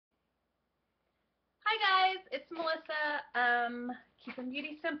Hi guys, it's Melissa. Keeping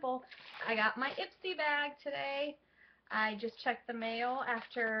beauty simple. I got my Ipsy bag today. I just checked the mail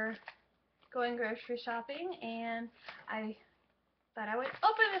after going grocery shopping, and I thought I would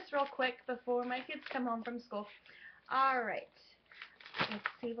open this real quick before my kids come home from school. Alright, let's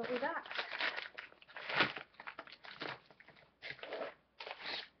see what we got.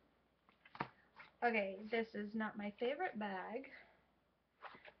 Okay, this is not my favorite bag,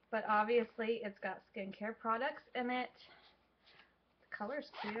 but obviously it's got skincare products in it. The color's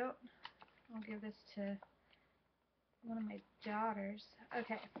cute. I'll give this to one of my daughters.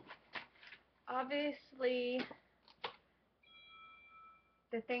 Okay. Obviously,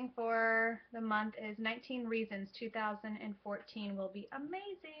 the thing for the month is 19 Reasons 2014 will be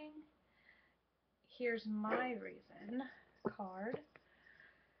amazing. Here's my reason card.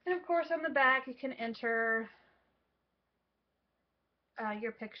 And of course on the back you can enter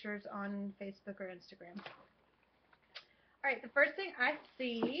your pictures on Facebook or Instagram. Alright, the first thing I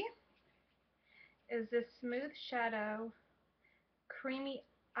see is this Smooth Shadow Creamy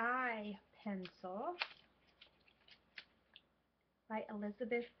Eye Pencil by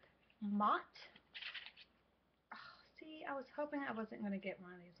Elizabeth Mott. Oh, see, I was hoping I wasn't going to get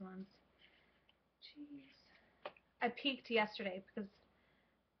one of these ones. Jeez. I peeked yesterday because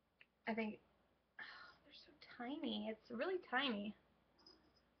I think they're so tiny. It's really tiny.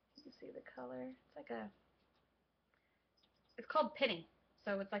 You can see the color. It's like it's called Penny,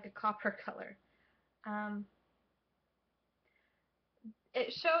 so it's like a copper color.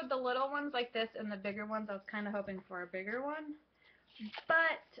 It showed the little ones like this and the bigger ones. I was kind of hoping for a bigger one,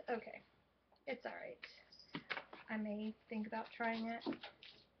 but okay, it's alright. I may think about trying it.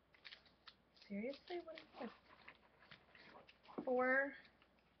 Seriously, what is this? 4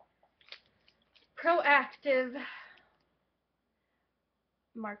 Proactiv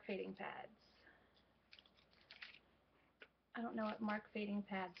mark fading pads. I don't know what mark fading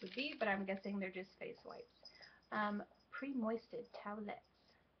pads would be, but I'm guessing they're just face wipes. Pre-moisted towelettes.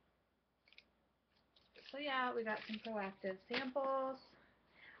 So yeah, we got some Proactiv samples.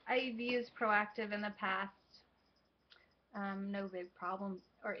 I've used Proactiv in the past. No big problem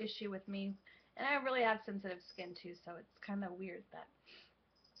or issue with me. And I really have sensitive skin too, so it's kind of weird that.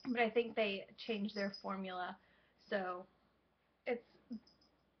 But I think they changed their formula, so it's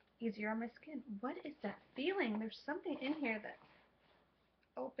easier on my skin. What is that feeling? There's something in here that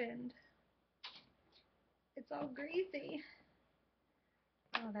opened. It's all greasy.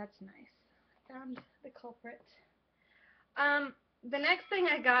 Oh, that's nice. Found the culprit. The next thing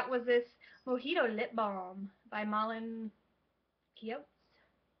I got was this Mojito lip balm by Malin+Goetz.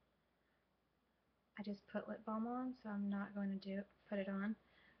 I just put lip balm on, so I'm not going to put it on.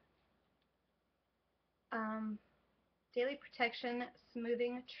 Daily Protection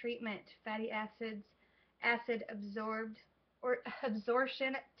Smoothing Treatment, Fatty Acids, Acid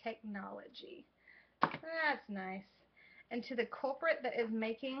Absorption Technology. That's nice. And to the culprit that is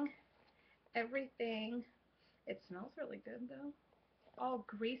making everything, it smells really good though. All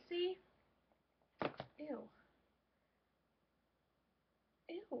greasy. Ew.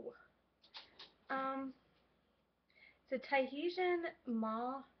 Ew. It's a Tahitian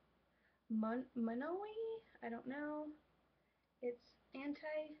Monoi? I don't know. It's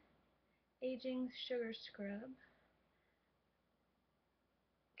anti-aging sugar scrub.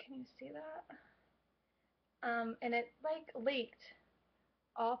 Can you see that? And it like leaked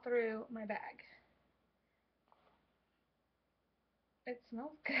all through my bag. It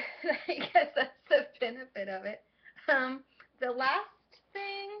smells good. I guess that's the benefit of it. The last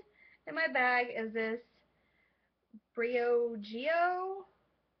thing in my bag is this Briogeo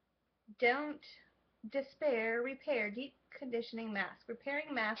Don't Despair Repair Deep Conditioning Mask.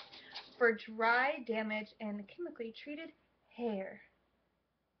 Repairing mask for dry, damaged, and chemically treated hair.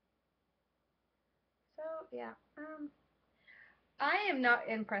 So, yeah. I am not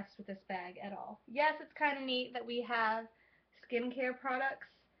impressed with this bag at all. Yes, it's kind of neat that we have skincare products.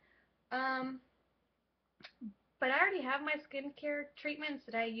 But I already have my skincare treatments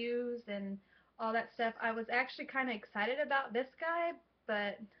that I use and all that stuff. I was actually kind of excited about this guy,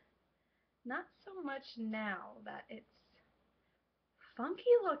 but not so much now that it's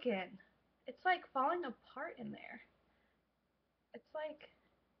funky looking. It's like falling apart in there. It's like,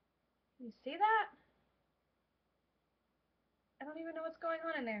 you see that? I don't even know what's going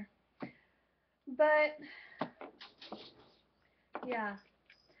on in there. But, yeah.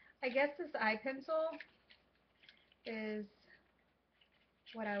 I guess this eye pencil is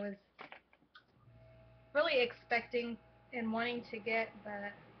what I was really expecting and wanting to get,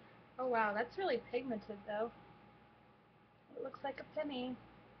 but oh wow, that's really pigmented though. It looks like a penny.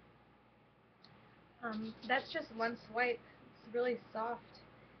 That's just one swipe. It's really soft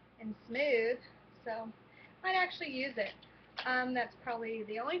and smooth, so I might actually use it. That's probably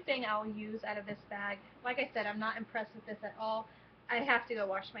the only thing I'll use out of this bag. Like I said, I'm not impressed with this at all. I have to go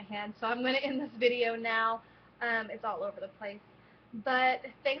wash my hands, so I'm going to end this video now. It's all over the place. But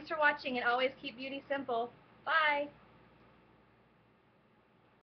thanks for watching, and always keep beauty simple. Bye!